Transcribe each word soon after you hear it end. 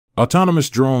autonomous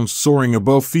drones soaring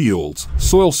above fields,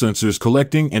 soil sensors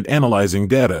collecting and analyzing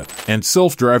data, and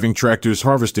self-driving tractors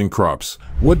harvesting crops.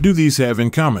 What do these have in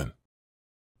common?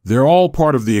 They're all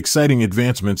part of the exciting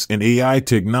advancements in AI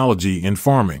technology in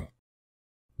farming.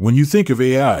 When you think of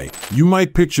AI, you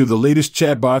might picture the latest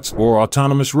chatbots or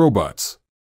autonomous robots.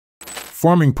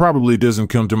 Farming probably doesn't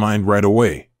come to mind right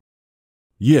away.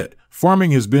 Yet,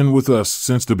 farming has been with us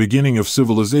since the beginning of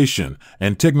civilization,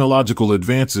 and technological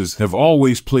advances have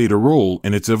always played a role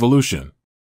in its evolution.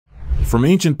 From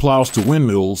ancient plows to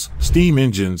windmills, steam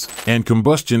engines, and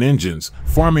combustion engines,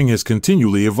 farming has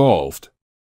continually evolved.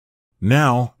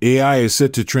 Now, AI is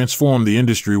set to transform the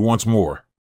industry once more.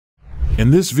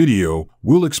 In this video,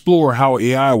 we'll explore how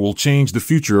AI will change the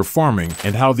future of farming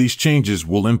and how these changes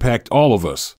will impact all of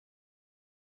us.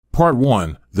 Part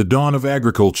 1: The Dawn of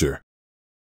Agriculture.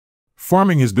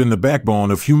 Farming has been the backbone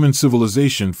of human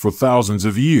civilization for thousands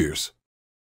of years.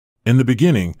 In the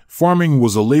beginning, farming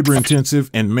was a labor-intensive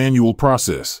and manual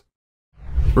process.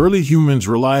 Early humans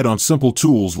relied on simple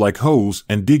tools like hoes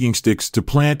and digging sticks to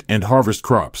plant and harvest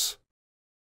crops.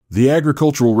 The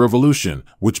agricultural revolution,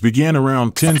 which began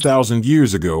around 10,000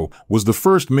 years ago, was the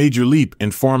first major leap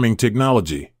in farming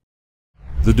technology.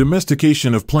 The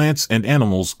domestication of plants and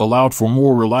animals allowed for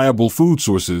more reliable food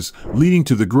sources, leading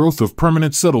to the growth of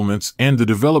permanent settlements and the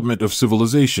development of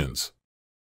civilizations.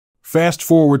 Fast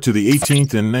forward to the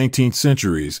 18th and 19th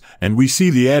centuries, and we see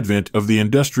the advent of the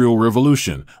Industrial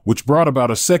Revolution, which brought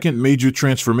about a second major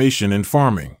transformation in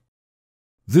farming.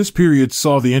 This period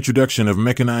saw the introduction of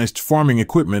mechanized farming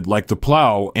equipment like the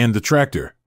plow and the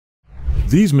tractor.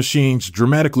 These machines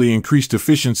dramatically increased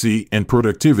efficiency and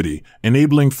productivity,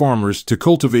 enabling farmers to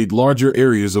cultivate larger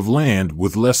areas of land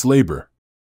with less labor.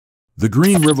 The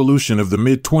Green Revolution of the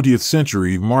mid-20th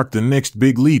century marked the next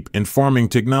big leap in farming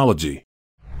technology.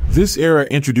 This era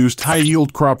introduced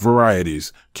high-yield crop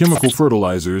varieties, chemical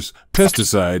fertilizers,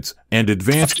 pesticides, and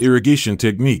advanced irrigation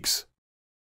techniques.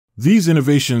 These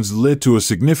innovations led to a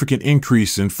significant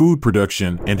increase in food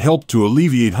production and helped to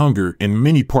alleviate hunger in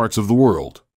many parts of the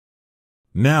world.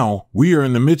 Now, we are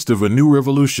in the midst of a new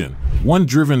revolution, one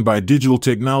driven by digital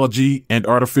technology and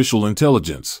artificial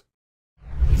intelligence.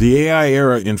 The AI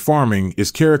era in farming is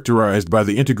characterized by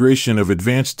the integration of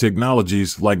advanced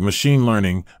technologies like machine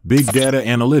learning, big data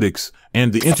analytics,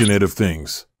 and the Internet of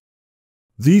Things.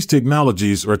 These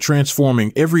technologies are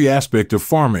transforming every aspect of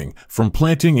farming, from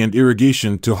planting and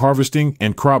irrigation to harvesting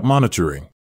and crop monitoring.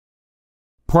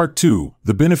 Part 2: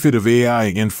 The Benefit of AI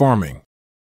in Farming.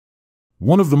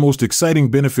 One of the most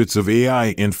exciting benefits of AI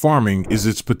in farming is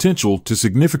its potential to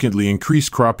significantly increase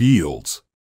crop yields.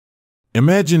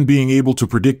 Imagine being able to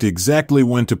predict exactly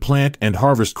when to plant and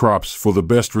harvest crops for the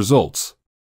best results.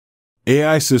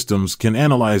 AI systems can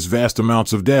analyze vast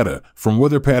amounts of data, from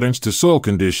weather patterns to soil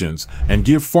conditions, and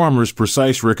give farmers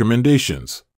precise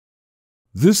recommendations.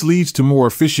 This leads to more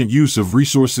efficient use of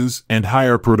resources and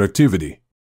higher productivity.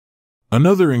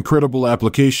 Another incredible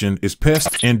application is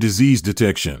pest and disease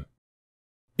detection.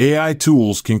 AI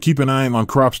tools can keep an eye on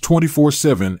crops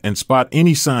 24/7 and spot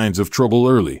any signs of trouble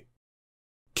early.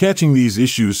 Catching these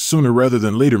issues sooner rather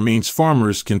than later means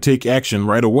farmers can take action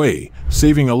right away,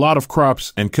 saving a lot of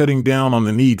crops and cutting down on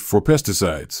the need for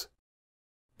pesticides.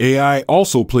 AI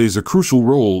also plays a crucial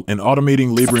role in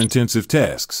automating labor-intensive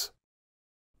tasks.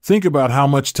 Think about how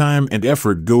much time and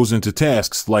effort goes into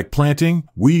tasks like planting,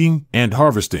 weeding, and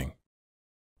harvesting.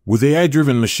 With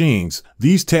AI-driven machines,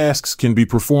 these tasks can be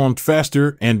performed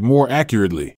faster and more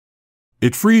accurately.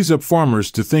 It frees up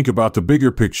farmers to think about the bigger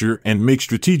picture and make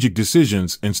strategic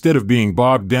decisions instead of being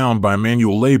bogged down by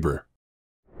manual labor.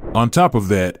 On top of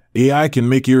that, AI can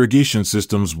make irrigation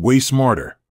systems way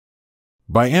smarter.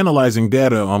 By analyzing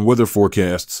data on weather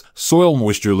forecasts, soil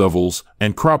moisture levels,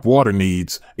 and crop water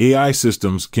needs, AI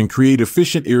systems can create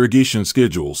efficient irrigation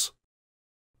schedules.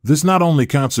 This not only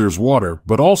conserves water,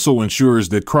 but also ensures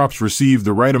that crops receive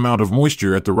the right amount of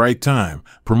moisture at the right time,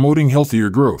 promoting healthier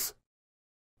growth.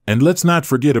 And let's not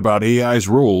forget about AI's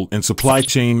role in supply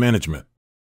chain management.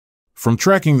 From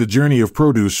tracking the journey of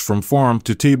produce from farm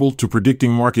to table to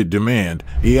predicting market demand,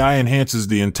 AI enhances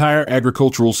the entire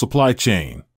agricultural supply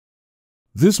chain.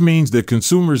 This means that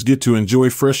consumers get to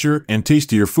enjoy fresher and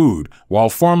tastier food, while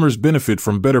farmers benefit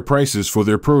from better prices for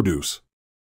their produce.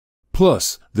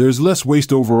 Plus, there's less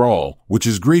waste overall, which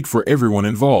is great for everyone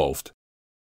involved.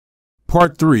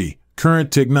 Part 3: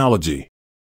 Current Technology.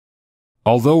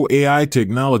 Although AI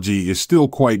technology is still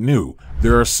quite new,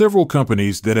 there are several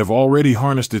companies that have already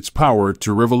harnessed its power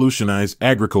to revolutionize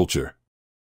agriculture.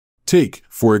 Take,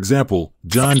 for example,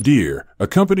 John Deere, a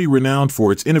company renowned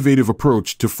for its innovative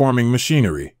approach to farming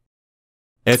machinery.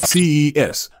 At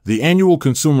CES, the annual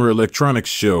Consumer Electronics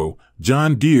Show,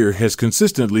 John Deere has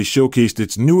consistently showcased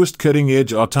its newest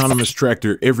cutting-edge autonomous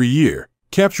tractor every year,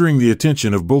 capturing the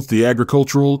attention of both the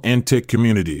agricultural and tech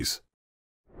communities.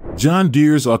 John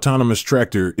Deere's autonomous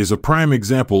tractor is a prime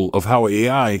example of how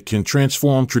AI can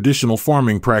transform traditional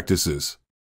farming practices.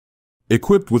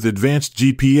 Equipped with advanced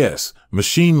GPS,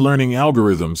 machine learning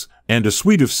algorithms, and a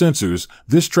suite of sensors,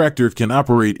 this tractor can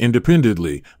operate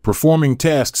independently, performing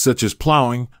tasks such as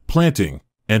plowing, planting,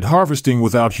 and harvesting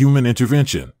without human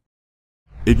intervention.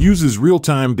 It uses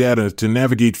real-time data to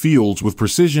navigate fields with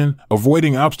precision,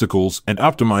 avoiding obstacles and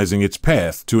optimizing its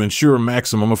path to ensure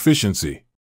maximum efficiency.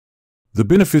 The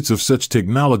benefits of such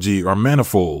technology are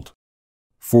manifold.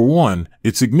 For one,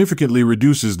 it significantly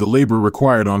reduces the labor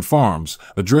required on farms,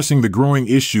 addressing the growing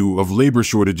issue of labor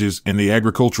shortages in the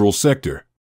agricultural sector.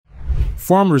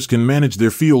 Farmers can manage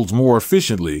their fields more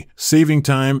efficiently, saving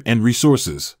time and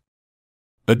resources.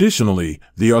 Additionally,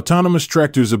 the autonomous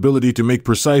tractor's ability to make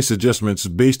precise adjustments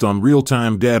based on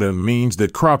real-time data means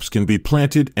that crops can be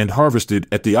planted and harvested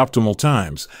at the optimal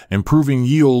times, improving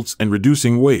yields and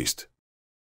reducing waste.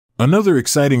 Another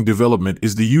exciting development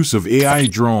is the use of AI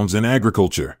drones in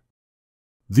agriculture.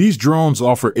 These drones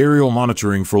offer aerial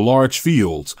monitoring for large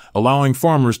fields, allowing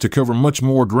farmers to cover much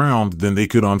more ground than they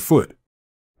could on foot.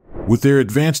 With their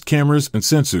advanced cameras and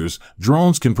sensors,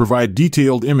 drones can provide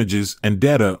detailed images and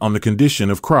data on the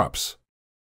condition of crops.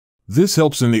 This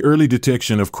helps in the early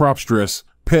detection of crop stress,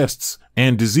 pests,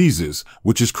 and diseases,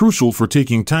 which is crucial for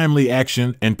taking timely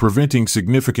action and preventing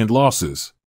significant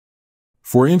losses.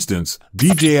 For instance,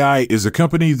 DJI is a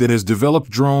company that has developed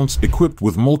drones equipped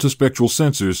with multispectral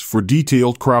sensors for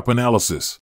detailed crop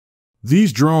analysis.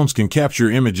 These drones can capture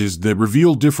images that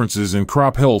reveal differences in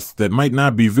crop health that might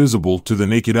not be visible to the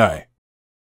naked eye.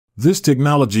 This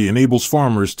technology enables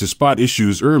farmers to spot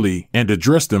issues early and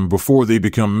address them before they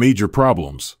become major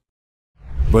problems.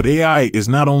 But AI is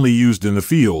not only used in the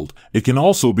field, it can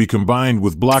also be combined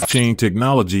with blockchain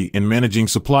technology in managing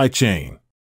supply chain.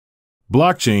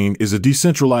 Blockchain is a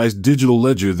decentralized digital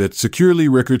ledger that securely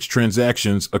records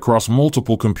transactions across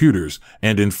multiple computers,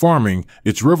 and in farming,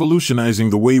 it's revolutionizing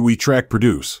the way we track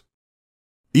produce.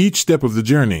 Each step of the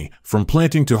journey, from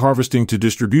planting to harvesting to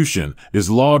distribution, is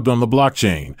logged on the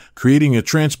blockchain, creating a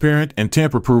transparent and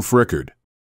tamper-proof record.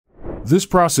 This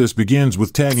process begins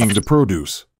with tagging the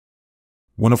produce.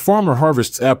 When a farmer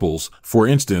harvests apples, for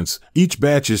instance, each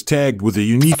batch is tagged with a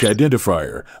unique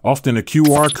identifier, often a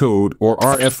QR code or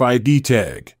RFID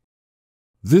tag.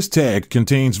 This tag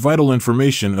contains vital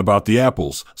information about the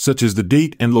apples, such as the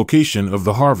date and location of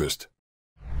the harvest.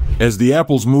 As the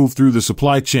apples move through the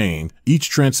supply chain, each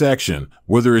transaction,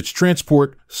 whether it's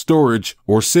transport, storage,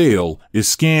 or sale, is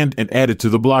scanned and added to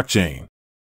the blockchain.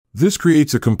 This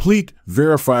creates a complete,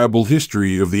 verifiable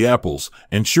history of the apples,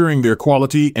 ensuring their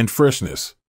quality and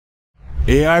freshness.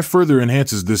 AI further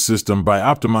enhances this system by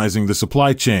optimizing the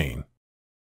supply chain.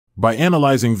 By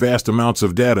analyzing vast amounts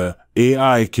of data,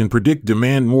 AI can predict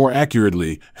demand more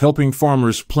accurately, helping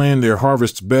farmers plan their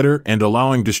harvests better and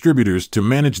allowing distributors to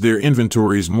manage their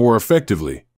inventories more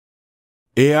effectively.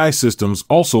 AI systems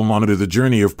also monitor the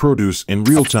journey of produce in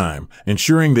real time,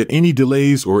 ensuring that any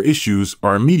delays or issues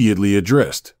are immediately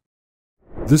addressed.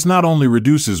 This not only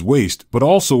reduces waste, but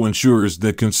also ensures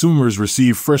that consumers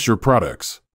receive fresher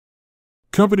products.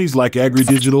 Companies like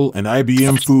AgriDigital and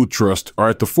IBM Food Trust are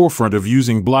at the forefront of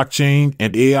using blockchain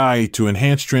and AI to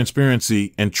enhance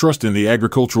transparency and trust in the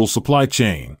agricultural supply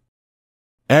chain.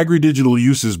 AgriDigital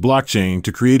uses blockchain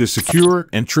to create a secure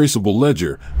and traceable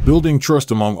ledger, building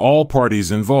trust among all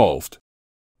parties involved.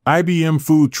 IBM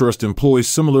Food Trust employs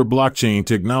similar blockchain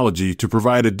technology to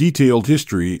provide a detailed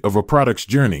history of a product's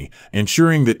journey,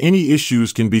 ensuring that any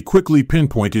issues can be quickly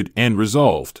pinpointed and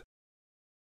resolved.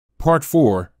 Part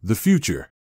 4. The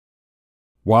future.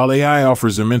 While AI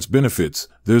offers immense benefits,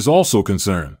 there's also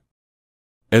concern.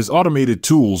 As automated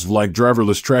tools like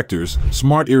driverless tractors,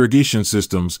 smart irrigation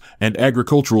systems, and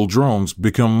agricultural drones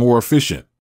become more efficient,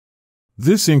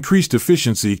 this increased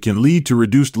efficiency can lead to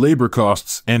reduced labor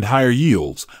costs and higher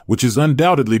yields, which is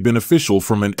undoubtedly beneficial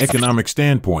from an economic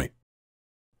standpoint.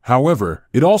 However,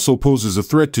 it also poses a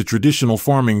threat to traditional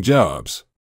farming jobs.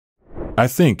 I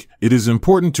think it is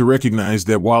important to recognize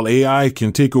that while AI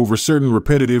can take over certain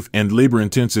repetitive and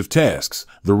labor-intensive tasks,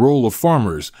 the role of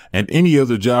farmers, and any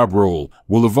other job role,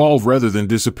 will evolve rather than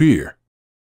disappear.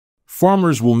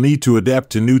 Farmers will need to adapt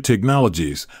to new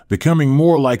technologies, becoming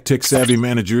more like tech-savvy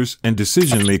managers and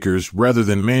decision-makers rather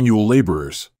than manual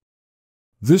laborers.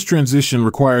 This transition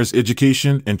requires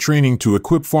education and training to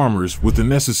equip farmers with the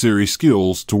necessary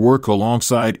skills to work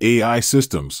alongside AI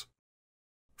systems.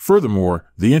 Furthermore,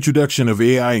 the introduction of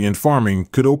AI in farming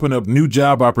could open up new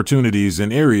job opportunities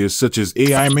in areas such as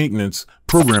AI maintenance,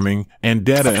 programming, and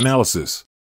data analysis.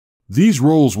 These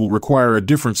roles will require a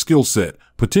different skill set,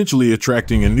 potentially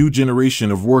attracting a new generation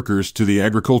of workers to the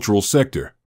agricultural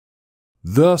sector.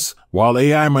 Thus, while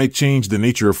AI might change the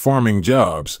nature of farming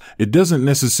jobs, it doesn't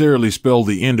necessarily spell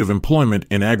the end of employment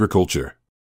in agriculture.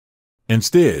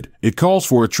 Instead, it calls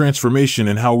for a transformation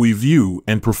in how we view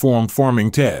and perform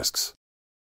farming tasks.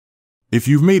 If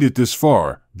you've made it this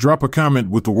far, drop a comment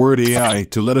with the word AI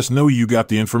to let us know you got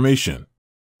the information.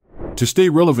 To stay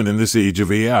relevant in this age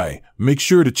of AI, make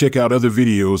sure to check out other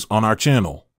videos on our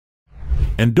channel.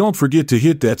 And don't forget to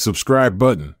hit that subscribe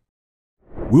button.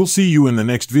 We'll see you in the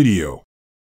next video.